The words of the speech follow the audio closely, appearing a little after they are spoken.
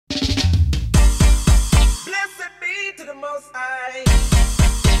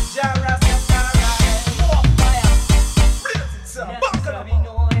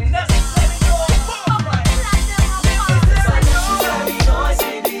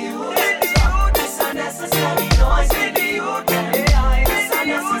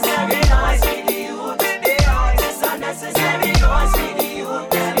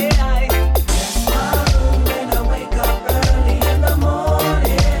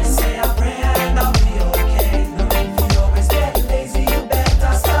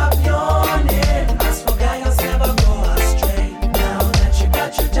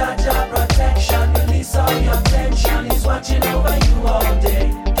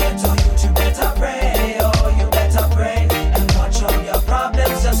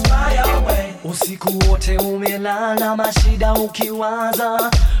na mashida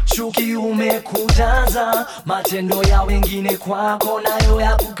ukiwaza, chuki umekujaza, matendo ya wengine kwako nayo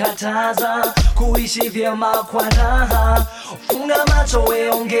ya kukataza kuishi vyema kwa raha. Funga macho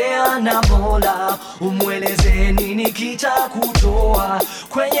weongea na Mola, umweleze nini kitakutoa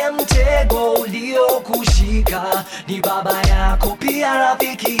kwenye mtego uliokushika. Ni baba yako pia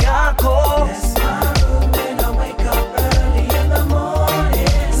rafiki yako.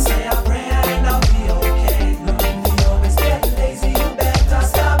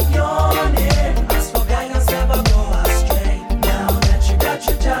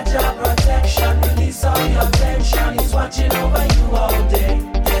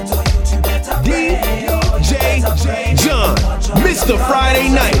 DJ John, Mr. Friday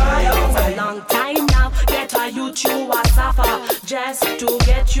Night. For a long time now, get a youth you a suffer just to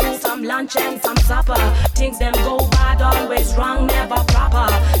get you some lunch and some supper. Things them go bad, always wrong, never proper.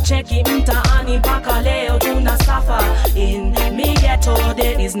 Check him to ani paka leo tuna suffer. In me ghetto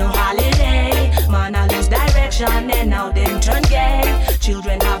there is no holiday. Man I lose direction and now them turn gay.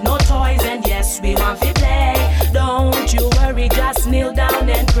 Children have no toys and yes we want to play. Don't you worry, just kneel down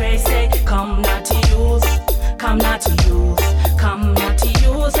and pray. Say come not to use, come not to use, come not to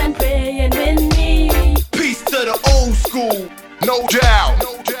use and pray and with me. Peace to the old school, no doubt.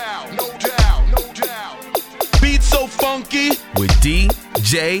 No doubt, no doubt, no doubt. Beat so funky with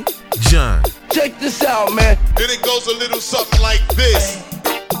DJ John. Check this out, man. Then it goes a little something like this.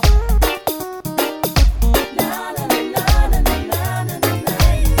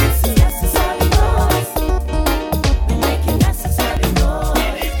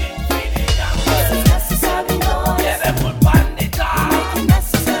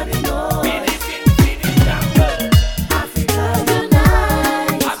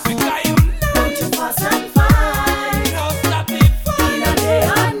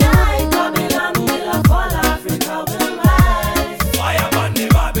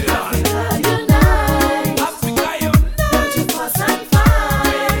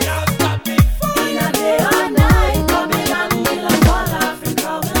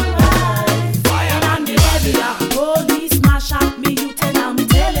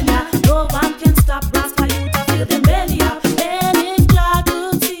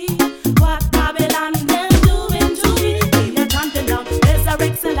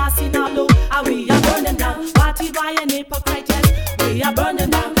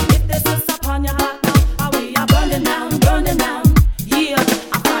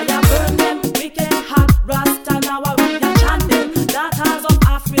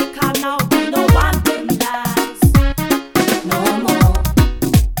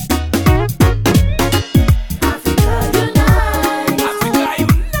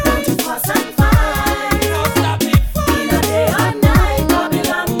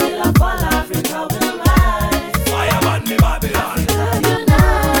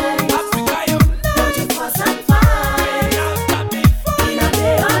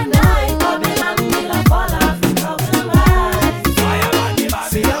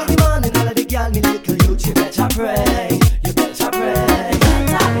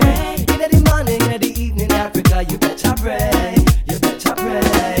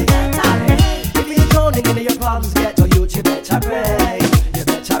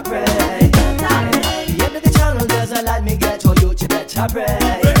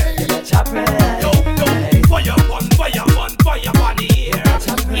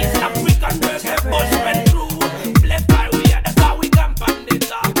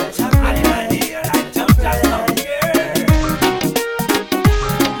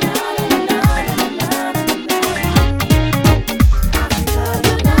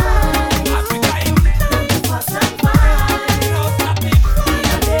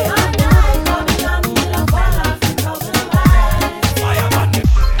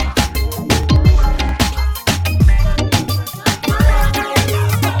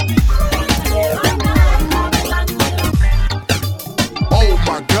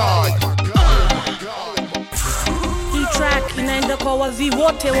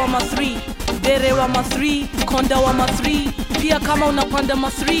 Viwote wa ma3, dere wa ma3, konda wa ma3, pia kama unapanda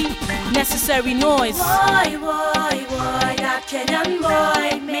ma3, necessary noise. Boy, boy, boy, that Kenyan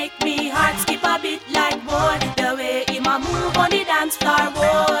boy make me heart skip a bit like boy. The way he ma move on the dance floor,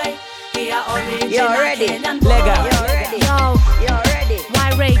 boy. He a original Kenyan boy. You're ready. Yo, you're ready.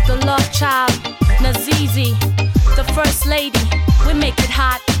 Y-Ray, the love child, Nazizi, the first lady. We make it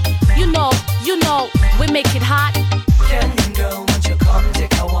hot. You know, we make it hot. Kenyan girl, won't you come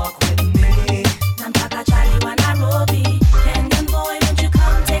take a walk with me? Namtaka Charlie wa Nairobi. Kenyan boy, won't you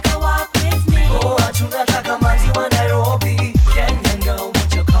come take a walk with me? Oh, tunataka manzi wa Nairobi. Kenyan girl,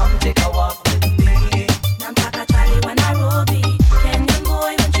 won't you come take a walk with me? Namtaka Charlie wa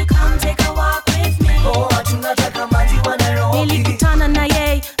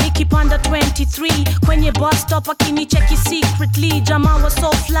 43 kwenye bus stop akinicheki secretly. Jamaa was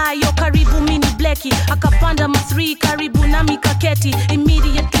so fly, yo karibu mini bleki. Akapanda ma3 karibu nami kaketi.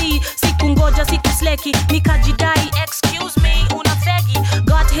 Immediately sikungoja sikusleki, nikajidai excuse me una fegi.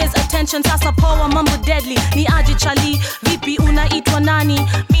 Got his attention, sasa poa mambo deadly. Ni aje chali, vipi unaitwa nani?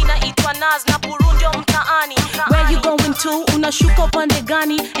 Mi naitwa Naz na Burundi mtaani. Where you going to? Unashuka upande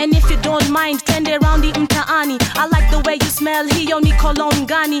gani? And if you don't mind, twende round mtaani. I like the way you smell, hiyo ni cologne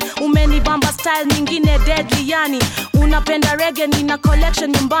gani? Umenibamba style nyingine deadly yani. Unapenda reggae, nina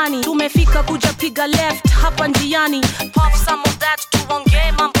collection nyumbani. Tumefika kuja piga left hapa njiani. Pop some of that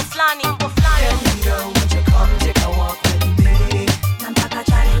tuongee mambo flani. Kenyan girl, won't you come take a walk with me? Namtaka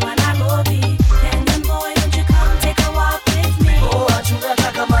chali wa Nairobi. Kenyan boy, won't you come take a walk with me? Oh,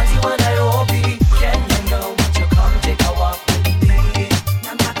 tunataka manzi wa Nairobi. Kenyan girl, won't you come take a walk with me?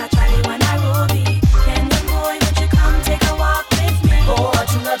 Namtaka chali wa Nairobi. Kenyan boy, won't you come take a walk with me? Oh,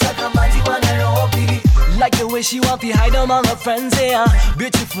 tunataka manzi wa Nairobi. Like the way she want to hide among her friends, yeah.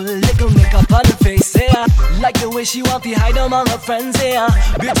 Beautiful little makeup on her face, yeah. Like the way she want to hide among her friends, yeah.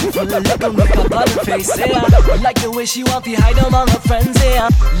 Beautiful little makeup on her face, yeah. Like the way she want to hide among her friends, yeah.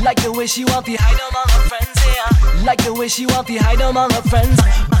 Like the way she want to hide among her friends, yeah. Like the way she want to hide among her friends.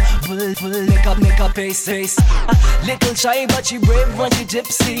 Full makeup face. Little shy but she brave when she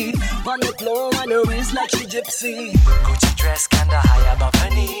gypsy. On the floor on her waist like she gypsy. Gucci dress kinda high above her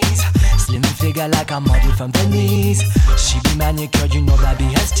knees. Slim figure like a model from Venice. She be manicured, you know that be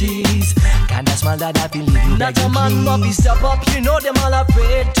has tease. Kinda smile that I believe you. Not a man want to step up, you know them all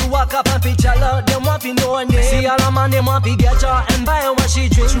afraid to walk up and pitch her. Them want to know her name. See all a man them want to get her and buy her what she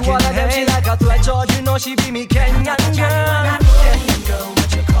drink. To all of them she like a threat, you know she be me Kenyan girl. Kenyan girl,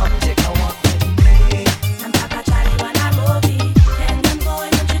 won't you come take a walk with me? Namtaka chali wa Nairobi. Kenyan boy,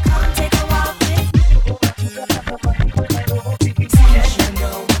 won't you come take a walk with me? Kenyan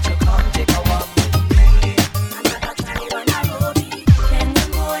girl, won't you come take a walk with me? Namtaka chali wa Nairobi. Kenyan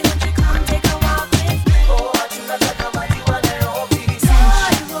boy, won't you come take a walk with me? Oh, tunataka manzi wa Nairobi.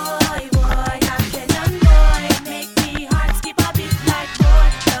 Boy, that Kenyan boy make me heart skip a bit like boy.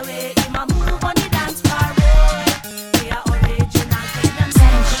 The way him a move on the dance floor, boy. We are original Kenyan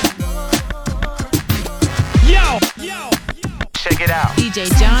Yo. Check it out. DJ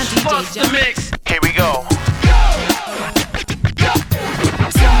John, Bust the mix. Here we go.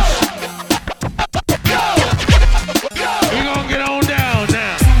 We gonna get on down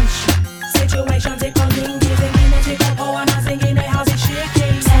now. Situations they calling, giving in a take up power, na singing a house is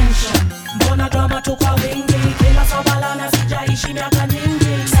shaking. Tension, mbona drama tukwa wingi, kila sabala na sijaishi miaka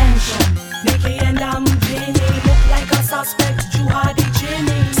nyingi. Tension, nikienda mjini, look like a suspect, juu hadi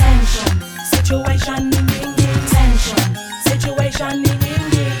chini. Tension, situation ni nyingi. Tension, situation ni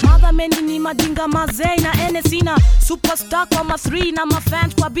nyingi. Mother meni ni madinga mazei na enesina. Superstar kwa ma3 na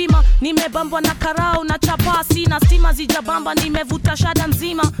mafans kwa bima. Nimebambwa na karao na chapa sina. Stima zijabamba nimevuta shada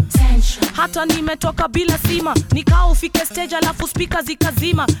nzima. Tension, Hata nimetoka bila sima. Nikao ufike stage alafu speaker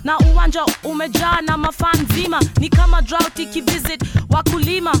zikazima. Na uwanja umejaa na mafan zima. Ni kama drought ikivisit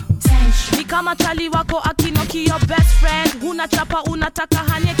wakulima. tension, Ni kama chali wako akinoki your best friend. Huna chapa unataka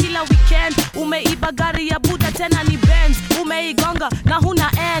hanye kila weekend. Umeiba gari ya Buda tena ni Benz. Umeigonga na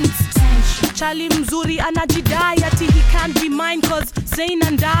huna ends. tension, Chali mzuri anajidai ati he can't be mine cause Zayn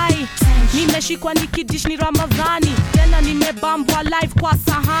and I. Nimeshikwa nikidish ni Ramadhani. Tena nimebambwa live kwa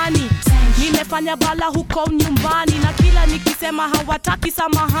sahani. Nimefanya bala huko nyumbani. Na kila nikisema hawataki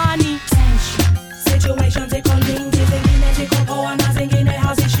samahani. tension. Situations they calling, giving in a take up power, na singing a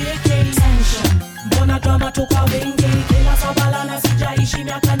house is shaking. Tension, mbona drama tukwa wingi, kila sabala na sijaishi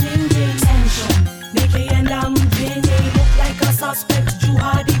miaka nyingi. Tension, nikienda mjini, look like a suspect, juu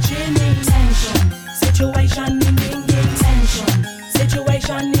hadi chini. Tension, situation ni nyingi. Tension,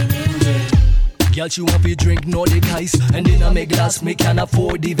 situation ni nyingi. Girl, she want to drink Nordic ice, and in a me glass me can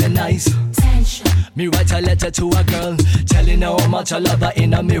afford even ice. Tension, Me write a letter to a girl, telling her how much I love her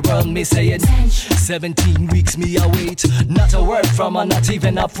in a mirror. Me saying, 17 weeks me await, not a word from her, not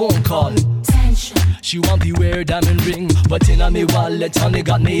even a phone call. tension, She want to wear diamond ring, but in a me wallet only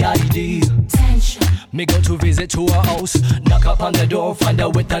got me ID. tension, Me go to visit to her house, knock up on the door, find her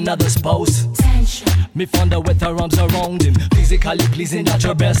with another spouse. tension, Me found her with her arms around him, physically pleasing at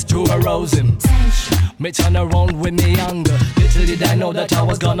her best to arouse him. tension, Me turn around with me anger, little did I know that I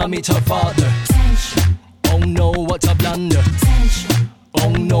was gonna meet her father. tension, Oh no, what a blunder. tension. Oh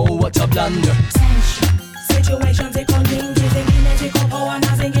no, what a blunder. Tension, situations they calling, giving in a take up power,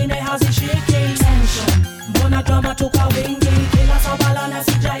 na singing a house is shaking. Tension, mbona drama tukwa wingi, kila sabala na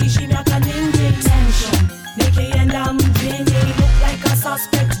sijaishi miaka nyingi. Tension, nikienda mjini, look like a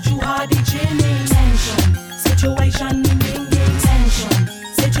suspect, juu hadi chini. Tension, situation ni nyingi. Tension,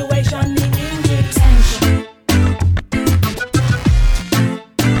 situation ni nyingi.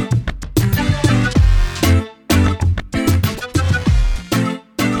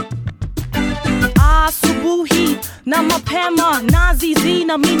 ZZ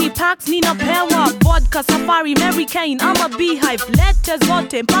na mini packs ninapewa vodka safari Mary Kane ama beehive lete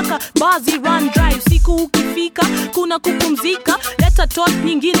zote mpaka bazi run drive siku ukifika kuna kupumzika leta tot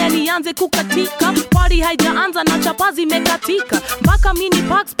nyingine nianze kukatika party haijaanza na chapazi mekatika mpaka mini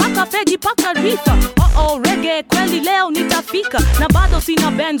packs paka fegi paka rifa reggae kweli leo nitafika na bado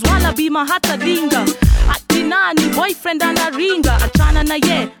sina Benz wala bima hata dinga ati nani boyfriend anaringa achana na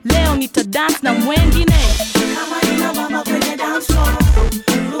ye leo nitadance na mwengine kama ina mama kwenye dance floor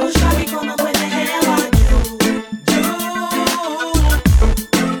rusha mikono kwenye hewa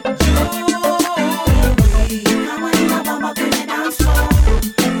kama ina mama kwenye dance floor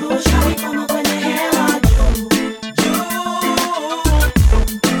rusha mikono kwenye hewa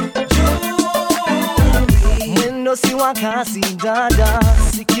mwendo si wakasi dada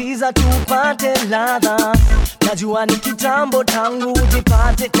sikiza tupate ladha najua ni kitambo tangu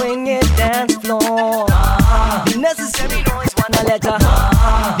jipate kwenye dance floor necessary noise wanaleta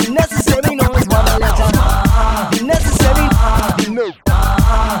necessary noise wanaleta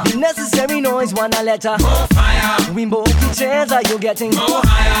necessary noise wanaleta wimbo ukicheza you're getting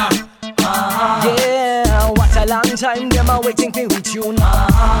higher yeah, what a long time them are waiting for we tune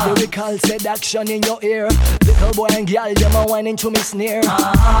lyrical seduction in your ear little boy and girl them are whining to me snare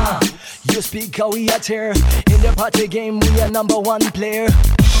you speak how we at here in the party game we are number one player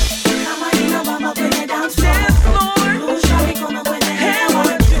kama ina mama kwenye dance floor rusha mikono kwenye hewa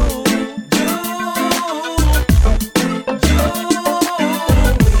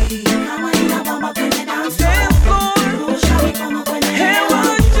kama ina mama kwenye dance floor rusha mikono kwenye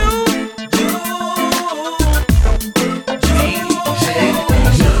hewa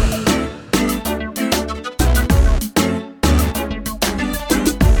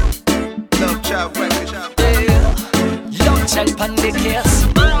Love on the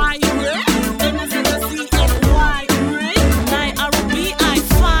case.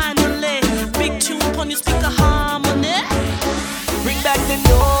 Big tune on your speaker harmony. Bring back the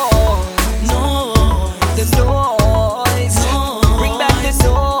noise. The noise. Bring back the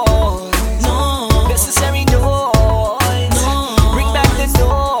noise. Necessary noise. Bring back the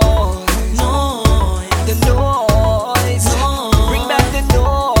noise. The noise. Bring back the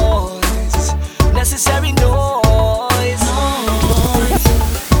noise. Necessary noise.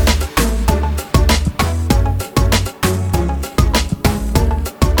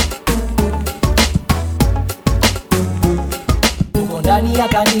 Ndani ya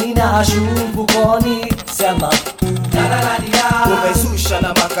kanina shumbukoni sema umezusha na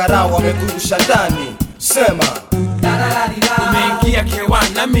makara wamekurusha ndani sema umeingia kewa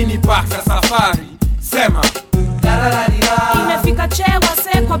na mini paka safari sema imefika chewa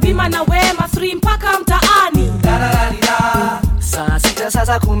se kwa bima na wema 3 mpaka mtaani saa sita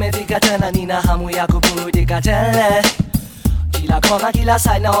sasa kumefika tena nina hamu ya kuburudika tele kila kona kila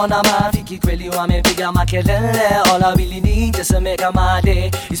side naona mafiki kweli wamepiga makelele all I really need just to make a my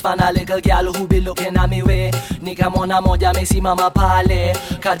day is find a little girl who be looking at me way nikamona moja amesimama pale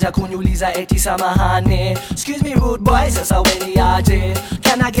kaja kunyuliza eti samahani excuse me rude boy sasa weni aje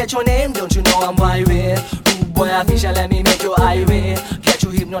can I get your name don't you know I'm Wyrie rude boy official let me make your highway get you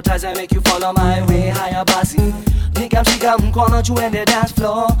hypnotized and make you follow my way higher basi nikamshika mkono tuende dance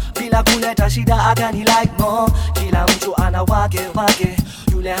floor bila kuleta shida akani like more kila mtu ana wake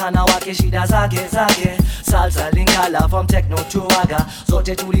yule hana wake shida zake salsa lingala from techno to waga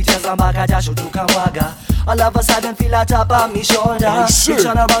zote tulicheza mpaka jasho tukamwaga all of a sudden feel a tap on me shoulder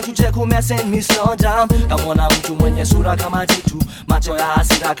turn around to take a mess and me slow down kamona mtu mwenye sura kama titu macho ya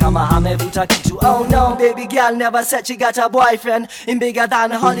hasira kama amevuta kitu oh no baby girl never said she got a boyfriend in bigger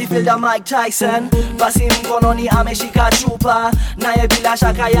than Holyfield or Mike Tyson basi mkononi ameshika chupa naye bila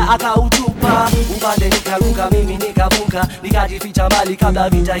shaka ya akautupa upande nikaruka mimi nikavuka nikajificha mbali kabla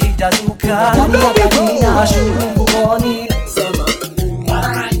vita hitazuka kanina shungoni sema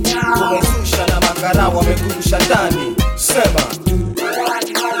umezusha na makara wamekurusha ndani sema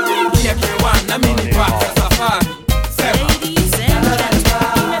umeingia kewa na mini paka safari sema ladies and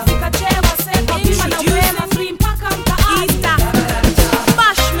gentlemen imefika chewa se kwa bima na wema 3 mpaka mtaani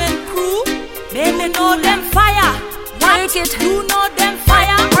Bashman crew they know them fire break it you know them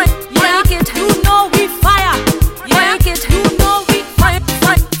fire break it you know we fire break it you know we fire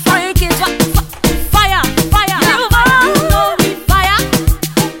break it fire you know we fire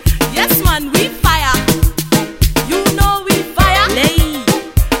yes man we fire you know we fire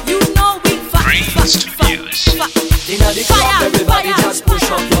you know we fire inna the club everybody just push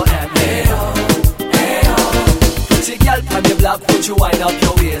up your hand hey oh hey oh pretty girl from the block put you wind up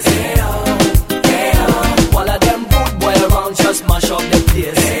your waist hey oh hey oh all of them good boy around just mash up the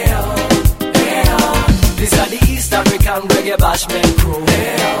place hey oh hey oh this are the east East African reggae bashment crew.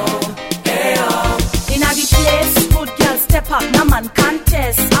 In a the place, good girl step up, no man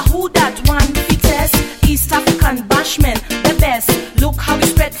contest. Who that one fittest? East African bashment, the best. Look how we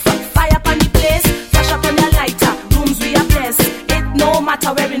spread fire upon the place. Flash up on your lighter, rooms we are blessed. It no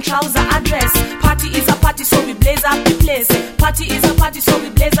matter wearing trouser or dress. Party is a party, so we blaze up the place. Party is a party, so we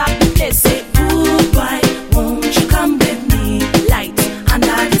blaze up the place. Say goodbye, won't you come with me? Light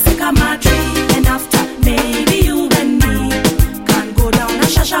under the sycamore tree, and after maybe you and me can go down a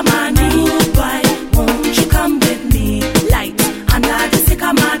Shashamane. Goodbye, won't you come with me? Light under the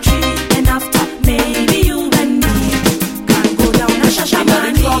sycamore tree, and after maybe you and me can go down a Shashamane.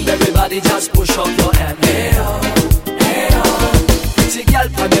 In the club, everybody just push up your hand. Hey oh, hey oh. Pretty girl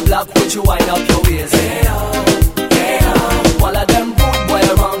from the block, would you wind up your waist? Hey oh, hey oh. All of them good boy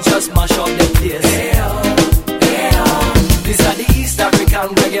around just mash up the place. Hey oh, hey oh. These are the East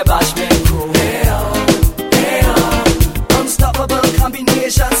African reggae bashment crew. Hey oh, hey oh. Unstoppable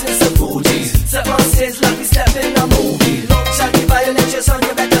combinations since the booties. Step on stage like we step in a movie. Love chatty violence, your son,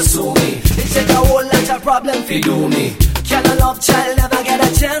 you better sue me. It take a whole lot of problem for do me. Can a love child never get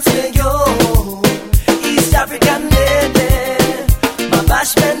a chance with you? East African lady, my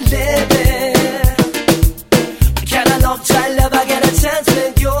bashment lady. Can a love child never get a chance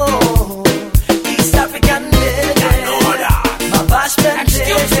with you? East African lady, my bashment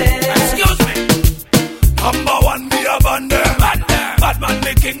lady. Excuse me. Number one, be a bandem. Bad man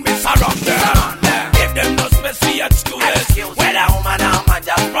making me surround them. Give them no space for excuses. When a woman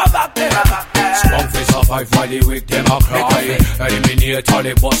just provoke them. Strong face survive while the weak them a cry. Eliminate all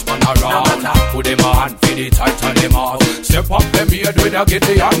the boss man around. Put them a hand for the tight and them out. Step up them head with a get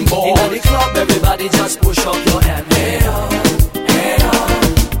the young boy. In the club, everybody just push up your hand. Hey oh, hey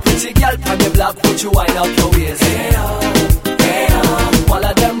oh. Pretty girl from the block, would you wind up your waist? Hey oh, hey oh. All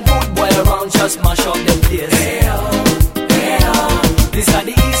of them good boy around just mash up the place. Hey oh, hey oh. These are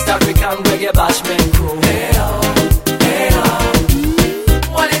the East African reggae bashment crew. Hey oh, hey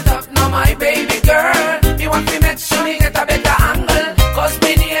oh. What is up now, my baby girl? Me want to make sure me get a better angle. Cause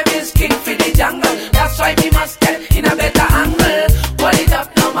my name is King for the jungle. That's why me must get in a better angle. What is up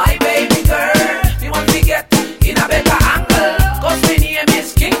now, my baby girl? Me want to get in a better angle. Cause my name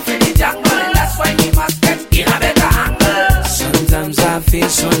is King for the jungle. That's why me must get in a better angle. Sometimes I feel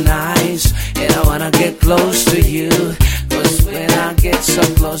so nice, and I wanna get close to you. Cause when I get so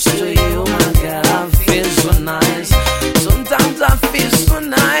close to you, my girl, I feel so nice. Sometimes I feel so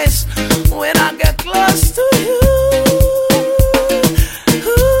nice when I get close to you.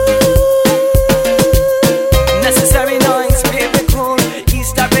 Necessary noise, baby cool.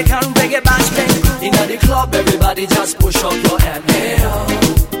 East African reggae bashment crew. In the club, everybody just push up your hand. Hey oh,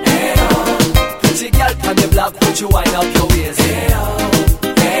 hey oh. Pretty girl from the block, would you wind up your waist? Hey oh,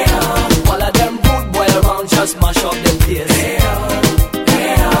 hey oh. All of them good boy around just mash up the place. Hey oh,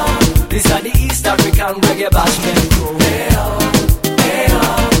 hey oh. These are the East African reggae bashment crew. Hey oh, hey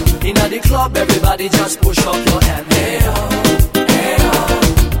oh. In the club, everybody just push up your hand. Hey oh, hey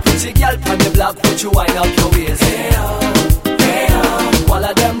oh. Pretty girl from the block, would you wind up your waist? Hey oh, hey oh. All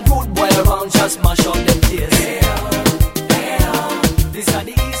of them good boy around just mash up the place. Hey oh, hey oh. These are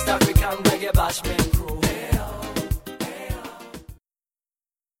the East African reggae bashment.